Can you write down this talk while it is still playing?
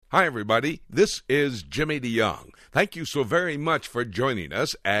Hi, everybody. This is Jimmy DeYoung. Thank you so very much for joining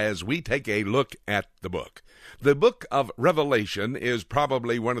us as we take a look at the book. The book of Revelation is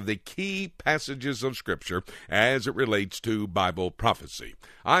probably one of the key passages of Scripture as it relates to Bible prophecy.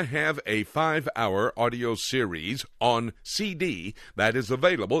 I have a 5-hour audio series on CD that is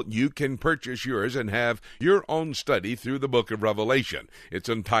available. You can purchase yours and have your own study through the book of Revelation. It's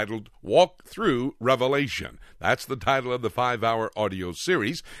entitled Walk Through Revelation. That's the title of the 5-hour audio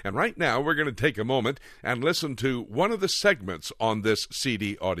series. And right now we're going to take a moment and listen to one of the segments on this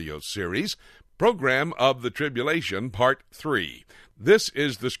CD audio series, Program of the Tribulation, Part 3. This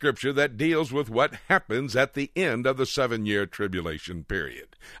is the scripture that deals with what happens at the end of the 7-year tribulation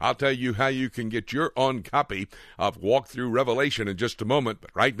period. I'll tell you how you can get your own copy of Walk Through Revelation in just a moment,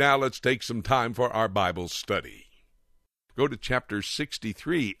 but right now let's take some time for our Bible study. Go to chapter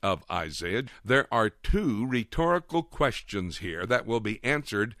 63 of Isaiah. There are 2 rhetorical questions here that will be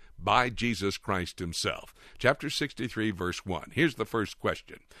answered by Jesus Christ himself. Chapter 63, verse 1. Here's the first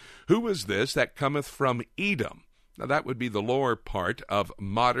question. Who is this that cometh from Edom? Now that would be the lower part of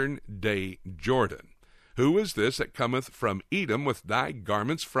modern-day Jordan. Who is this that cometh from Edom with dyed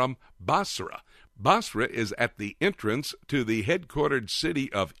garments from Basra? Basra is at the entrance to the headquartered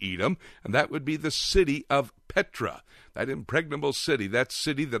city of Edom, and that would be the city of Petra, that impregnable city, that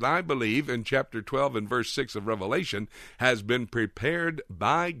city that I believe in chapter 12 and verse 6 of Revelation has been prepared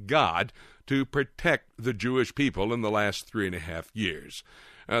by God to protect the Jewish people in the last 3.5 years.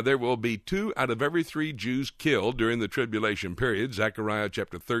 There will be 2 out of every 3 Jews killed during the tribulation period, Zechariah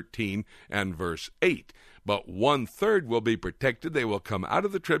chapter 13 and verse 8. But 1/3 will be protected. They will come out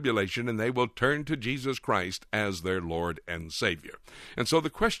of the tribulation and they will turn to Jesus Christ as their Lord and Savior. And so the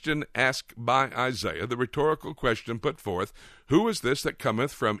question asked by Isaiah, the rhetorical question put forth, who is this that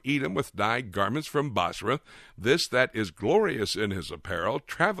cometh from Edom with dyed garments from Basra, this that is glorious in his apparel,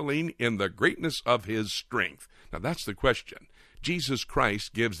 traveling in the greatness of his strength? Now that's the question. Jesus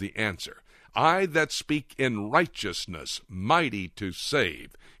Christ gives the answer. I that speak in righteousness, mighty to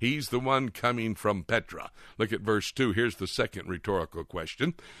save. He's the one coming from Petra. Look at verse 2. Here's the second rhetorical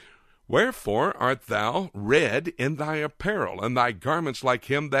question. Wherefore art thou red in thy apparel, and thy garments like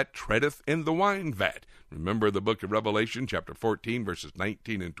him that treadeth in the wine vat? Remember the book of Revelation, chapter 14, verses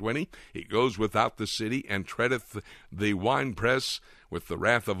 19 and 20. He goes without the city and treadeth the winepress with the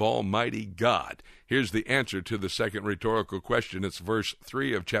wrath of Almighty God. Here's the answer to the second rhetorical question. It's verse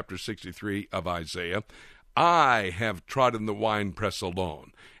 3 of chapter 63 of Isaiah. I have trodden the winepress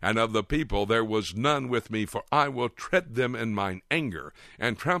alone, and of the people there was none with me, for I will tread them in mine anger,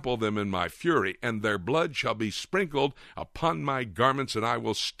 and trample them in my fury, and their blood shall be sprinkled upon my garments, and I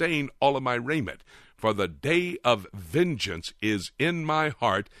will stain all of my raiment. For the day of vengeance is in my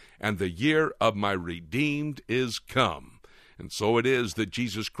heart, and the year of my redeemed is come. And so it is that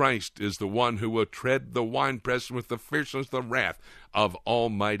Jesus Christ is the one who will tread the winepress with the fierceness of the wrath of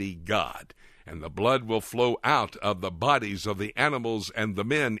Almighty God. And the blood will flow out of the bodies of the animals and the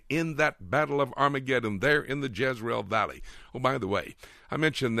men in that battle of Armageddon there in the Jezreel Valley. Oh, by the way, I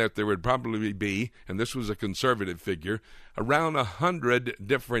mentioned that there would probably be, and this was a conservative figure, around 100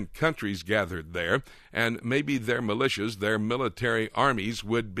 different countries gathered there, and maybe their militias, their military armies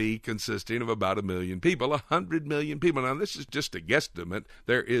would be consisting of about 1 million people, 100 million people. Now, this is just a guesstimate.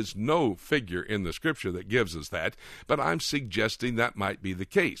 There is no figure in the Scripture that gives us that, but I'm suggesting that might be the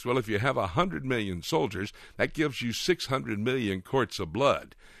case. Well, if you have 100 million soldiers, that gives you 600 million quarts of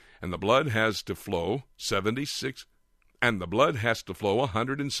blood, and the blood has to flow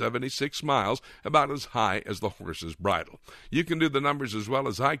 176 miles, about as high as the horse's bridle. You can do the numbers as well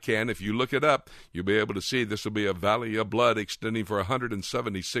as I can. If you look it up, you'll be able to see this will be a valley of blood extending for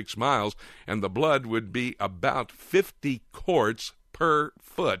 176 miles, and the blood would be about 50 quarts per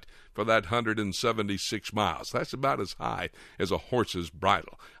foot for that 176 miles. That's about as high as a horse's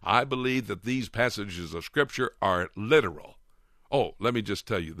bridle. I believe that these passages of Scripture are literal. Oh, let me just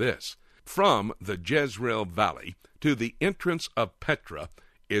tell you this. From the Jezreel Valley to the entrance of Petra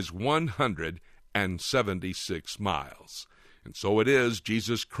is 176 miles. And so it is,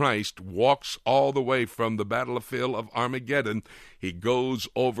 Jesus Christ walks all the way from the battlefield of Armageddon. He goes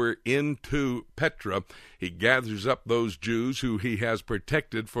over into Petra. He gathers up those Jews who he has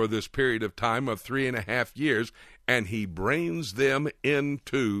protected for this period of time of 3.5 years, and he brings them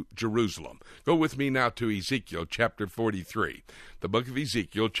into Jerusalem. Go with me now to Ezekiel chapter 43. The book of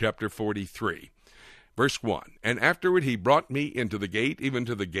Ezekiel chapter 43. Verse 1, And afterward he brought me into the gate, even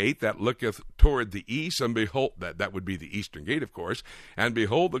to the gate that looketh toward the east, and behold, that would be the eastern gate, of course, and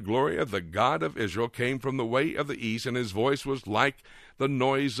behold, the glory of the God of Israel came from the way of the east, and his voice was like the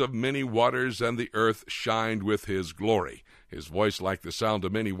noise of many waters, and the earth shined with his glory. His voice like the sound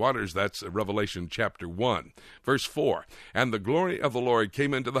of many waters. That's Revelation chapter 1. Verse 4, and the glory of the Lord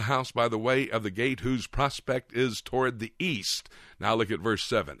came into the house by the way of the gate whose prospect is toward the east. Now look at verse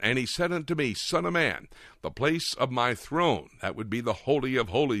 7. And he said unto me, Son of man, the place of my throne, that would be the Holy of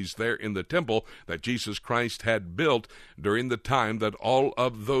Holies there in the temple that Jesus Christ had built during the time that all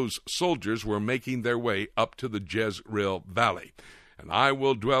of those soldiers were making their way up to the Jezreel Valley. And I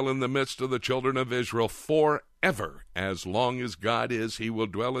will dwell in the midst of the children of Israel forever. As long as God is, he will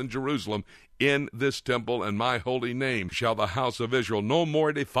dwell in Jerusalem in this temple, and my holy name shall the house of Israel no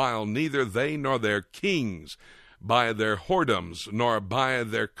more defile, neither they nor their kings by their whoredoms, nor by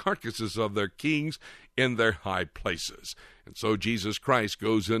their carcasses of their kings in their high places. And so Jesus Christ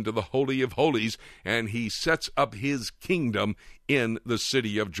goes into the Holy of Holies, and he sets up his kingdom in the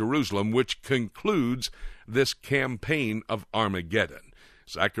city of Jerusalem, which concludes this campaign of Armageddon.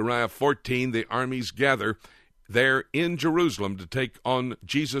 Zechariah 14, the armies gather there in Jerusalem to take on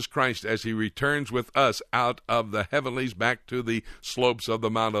Jesus Christ as he returns with us out of the heavenlies back to the slopes of the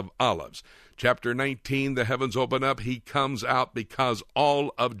Mount of Olives. Chapter 19, the heavens open up. He comes out because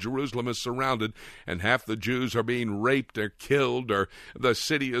all of Jerusalem is surrounded, and half the Jews are being raped or killed, or the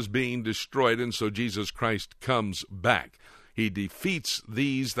city is being destroyed, and so Jesus Christ comes back. He defeats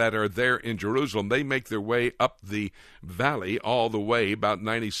these that are there in Jerusalem. They make their way up the valley all the way, about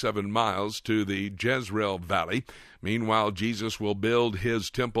 97 miles, to the Jezreel Valley. Meanwhile, Jesus will build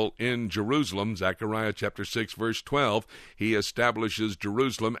his temple in Jerusalem. Zechariah chapter 6, verse 12, he establishes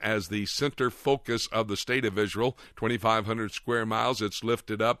Jerusalem as the center focus of the state of Israel. 2,500 square miles, it's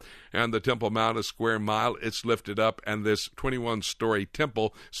lifted up, and the Temple Mount, a square mile, it's lifted up, and this 21-story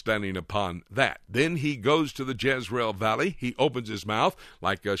temple standing upon that. Then he goes to the Jezreel Valley. He opens his mouth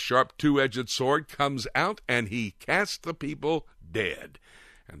like a sharp two-edged sword, comes out, and he casts the people dead.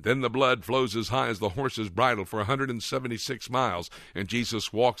 And then the blood flows as high as the horse's bridle for 176 miles, and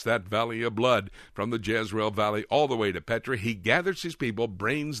Jesus walks that valley of blood from the Jezreel Valley all the way to Petra. He gathers his people,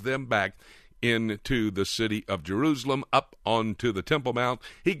 brings them back into the city of Jerusalem, up onto the Temple Mount.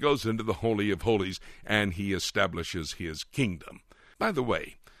 He goes into the Holy of Holies, and he establishes his kingdom. By the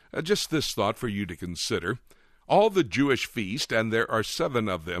way, just this thought for you to consider. All the Jewish feasts, and there are 7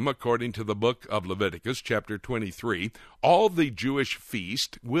 of them according to the book of Leviticus, chapter 23, all the Jewish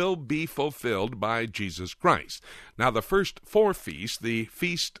feasts will be fulfilled by Jesus Christ. Now, the first 4 feasts, the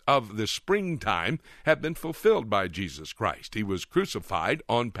feast of the springtime, have been fulfilled by Jesus Christ. He was crucified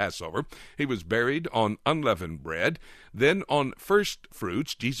on Passover. He was buried on unleavened bread. Then on first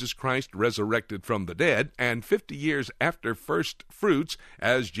fruits, Jesus Christ resurrected from the dead, and 50 years after first fruits,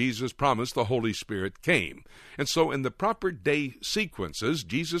 as Jesus promised, the Holy Spirit came. And so in the proper day sequences,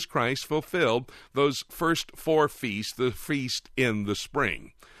 Jesus Christ fulfilled those first 4 feasts, the feast in the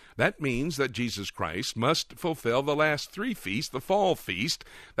spring. That means that Jesus Christ must fulfill the last 3 feasts, the fall feast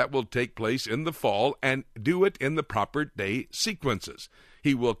that will take place in the fall, and do it in the proper day sequences.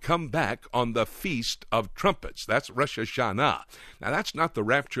 He will come back on the Feast of Trumpets. That's Rosh Hashanah. Now, that's not the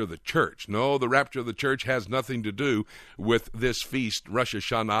rapture of the church. No, the rapture of the church has nothing to do with this feast, Rosh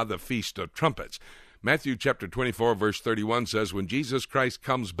Hashanah, the Feast of Trumpets. Matthew chapter 24, verse 31 says, when Jesus Christ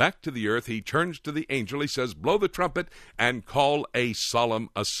comes back to the earth, he turns to the angel, he says, blow the trumpet and call a solemn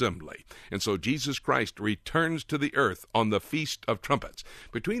assembly. And so Jesus Christ returns to the earth on the Feast of Trumpets.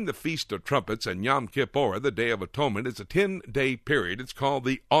 Between the Feast of Trumpets and Yom Kippur, the Day of Atonement, it's a 10-day period. It's called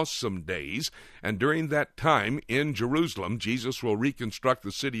the Awesome Days. And during that time in Jerusalem, Jesus will reconstruct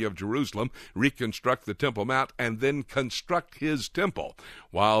the city of Jerusalem, reconstruct the Temple Mount, and then construct his temple.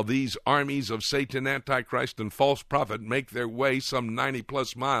 While these armies of Satan, Antichrist, and false prophet make their way some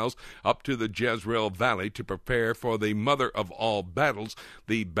 90-plus miles up to the Jezreel Valley to prepare for the mother of all battles,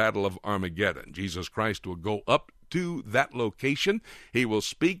 the Battle of Armageddon. Jesus Christ will go up to that location. He will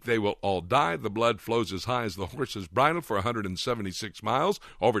speak. They will all die. The blood flows as high as the horse's bridle for 176 miles.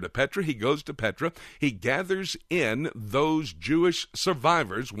 Over to Petra. He goes to Petra. He gathers in those Jewish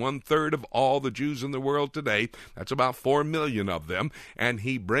survivors, 1/3 of all the Jews in the world today. That's about 4 million of them. And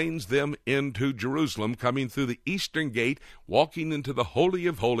he brings them into Jerusalem, coming through the eastern gate, walking into the Holy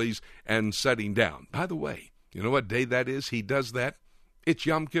of Holies, and setting down. By the way, you know what day that is? He does that. It's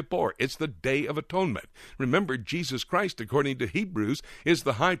Yom Kippur. It's the Day of Atonement. Remember, Jesus Christ, according to Hebrews, is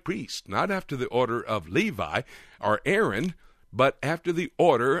the high priest, not after the order of Levi or Aaron, but after the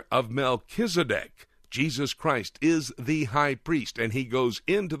order of Melchizedek. Jesus Christ is the high priest, and he goes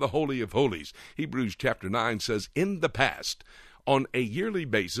into the Holy of Holies. Hebrews chapter 9 says, in the past, on a yearly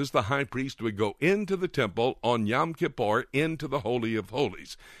basis, the high priest would go into the temple on Yom Kippur, into the Holy of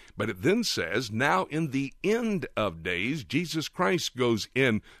Holies. But it then says, now in the end of days, Jesus Christ goes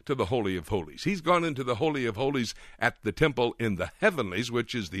into the Holy of Holies. He's gone into the Holy of Holies at the temple in the heavenlies,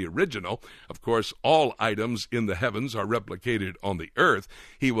 which is the original. Of course, all items in the heavens are replicated on the earth.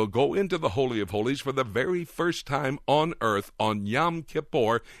 He will go into the Holy of Holies for the very first time on earth on Yom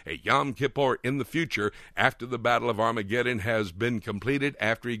Kippur, a Yom Kippur in the future, after the Battle of Armageddon has been completed,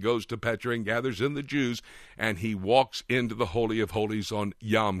 after he goes to Petra and gathers in the Jews, and he walks into the Holy of Holies on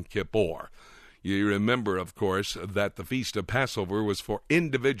Yom Kippur. You remember, of course, that the Feast of Passover was for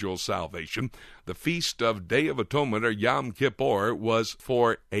individual salvation. The Feast of Day of Atonement, or Yom Kippur, was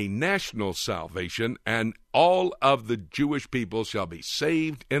for a national salvation, and all of the Jewish people shall be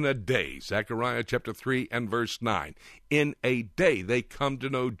saved in a day. Zechariah chapter 3 and verse 9. In a day they come to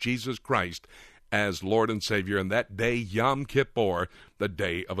know Jesus Christ as Lord and Savior, and that day, Yom Kippur, the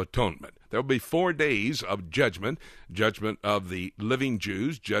Day of Atonement. There will be 4 days of judgment, judgment of the living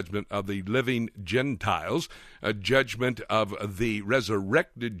Jews, judgment of the living Gentiles, a judgment of the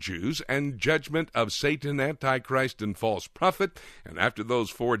resurrected Jews, and judgment of Satan, Antichrist, and false prophet. And after those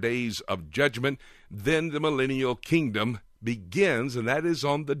 4 days of judgment, then the millennial kingdom begins, and that is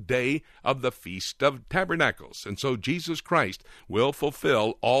on the day of the Feast of Tabernacles. And so Jesus Christ will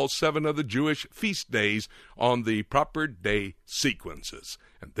fulfill all 7 of the Jewish feast days on the proper day sequences.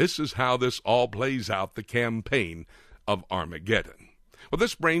 And this is how this all plays out, the campaign of Armageddon. Well,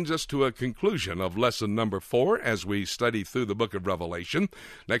 this brings us to a conclusion of lesson number 4 as we study through the book of Revelation.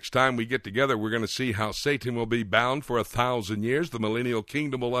 Next time we get together, we're going to see how Satan will be bound for 1,000 years. The millennial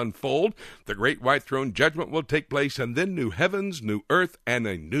kingdom will unfold. The great white throne judgment will take place, and then new heavens, new earth, and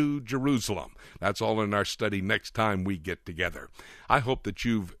a new Jerusalem. That's all in our study next time we get together. I hope that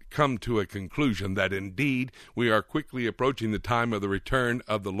you've come to a conclusion that indeed we are quickly approaching the time of the return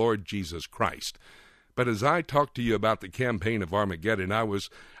of the Lord Jesus Christ. But as I talked to you about the campaign of Armageddon, I was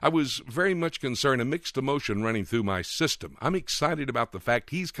very much concerned, a mixed emotion running through my system. I'm excited about the fact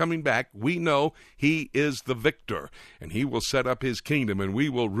he's coming back. We know he is the victor, and he will set up his kingdom, and we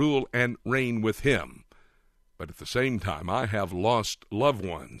will rule and reign with him. But at the same time, I have lost loved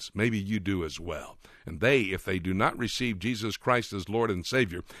ones. Maybe you do as well. And they, if they do not receive Jesus Christ as Lord and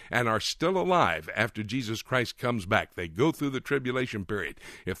Savior and are still alive after Jesus Christ comes back, they go through the tribulation period.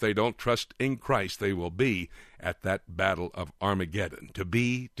 If they don't trust in Christ, they will be at that battle of Armageddon, to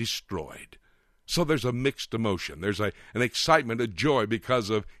be destroyed. So there's a mixed emotion. There's an excitement, a joy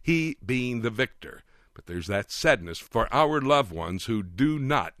because of he being the victor. But there's that sadness for our loved ones who do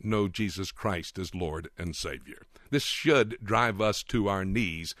not know Jesus Christ as Lord and Savior. This should drive us to our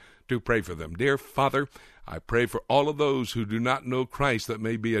knees to pray for them. Dear Father, I pray for all of those who do not know Christ, that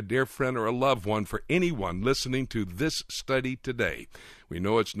may be a dear friend or a loved one, for anyone listening to this study today. We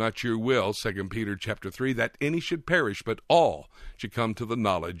know it's not your will, 2 Peter chapter 3, that any should perish, but all should come to the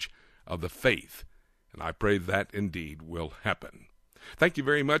knowledge of the faith. And I pray that indeed will happen. Thank you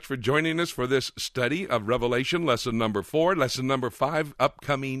very much for joining us for this study of Revelation, lesson number 4. Lesson number 5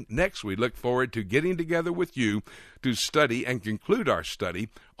 upcoming next. We look forward to getting together with you to study and conclude our study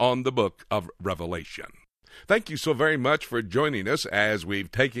on the book of Revelation. Thank you so very much for joining us as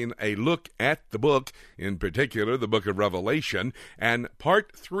we've taken a look at the book, in particular the book of Revelation, and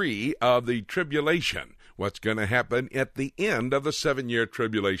part 3 of the tribulation, what's going to happen at the end of the 7-year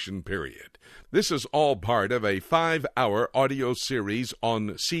tribulation period. This is all part of a 5-hour audio series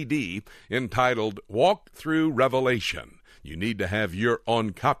on CD entitled Walk Through Revelation. You need to have your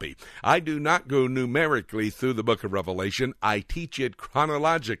own copy. I do not go numerically through the book of Revelation. I teach it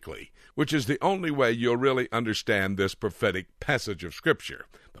chronologically, which is the only way you'll really understand this prophetic passage of Scripture.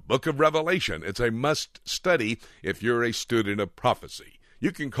 The book of Revelation, it's a must study if you're a student of prophecy.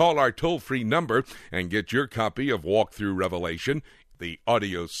 You can call our toll-free number and get your copy of Walk Through Revelation, the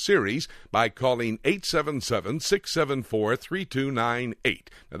audio series, by calling 877-674-3298.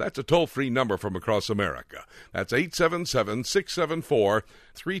 Now, that's a toll-free number from across America. That's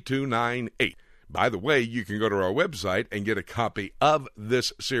 877-674-3298. By the way, you can go to our website and get a copy of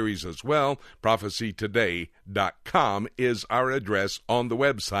this series as well. ProphecyToday.com is our address on the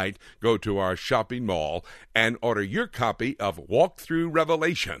website. Go to our shopping mall and order your copy of Walk Through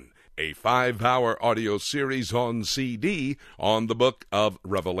Revelation, a 5-hour audio series on CD on the book of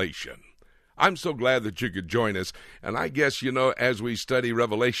Revelation. I'm so glad that you could join us, and I guess, as we study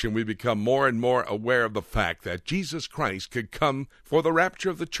Revelation, we become more and more aware of the fact that Jesus Christ could come for the rapture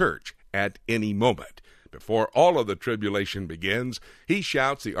of the church at any moment. Before all of the tribulation begins, he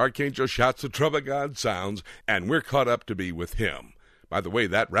shouts, the archangel shouts, the trumpet God sounds, and we're caught up to be with him. By the way,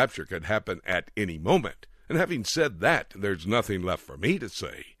 that rapture could happen at any moment. And having said that, there's nothing left for me to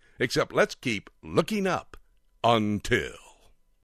say, except let's keep looking up until...